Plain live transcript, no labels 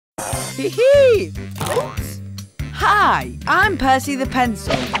Hee-hee! Oops! Hi, I'm Percy the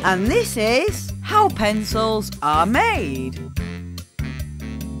Pencil, and this is how pencils are made.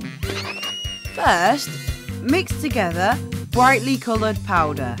 First, mix together brightly coloured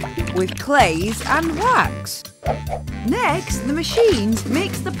powder with clays and wax. Next, the machines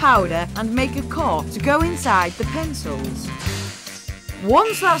mix the powder and make a core to go inside the pencils.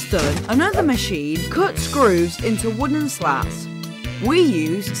 Once that's done, another machine cuts screws into wooden slats. We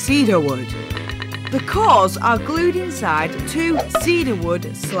use cedar wood. The cores are glued inside 2 cedar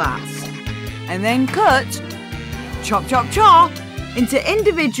wood slats and then cut, chop chop chop, into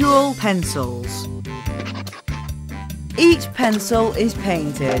individual pencils. Each pencil is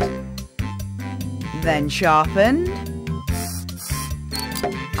painted, then sharpened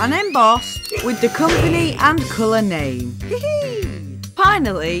and embossed with the company and colour name.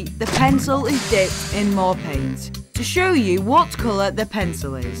 Finally, the pencil is dipped in more paint to show you what colour the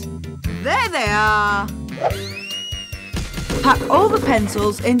pencil is. There they are! Pack all the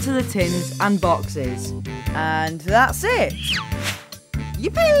pencils into the tins and boxes. And that's it!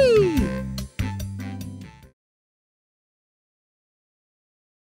 Yippee!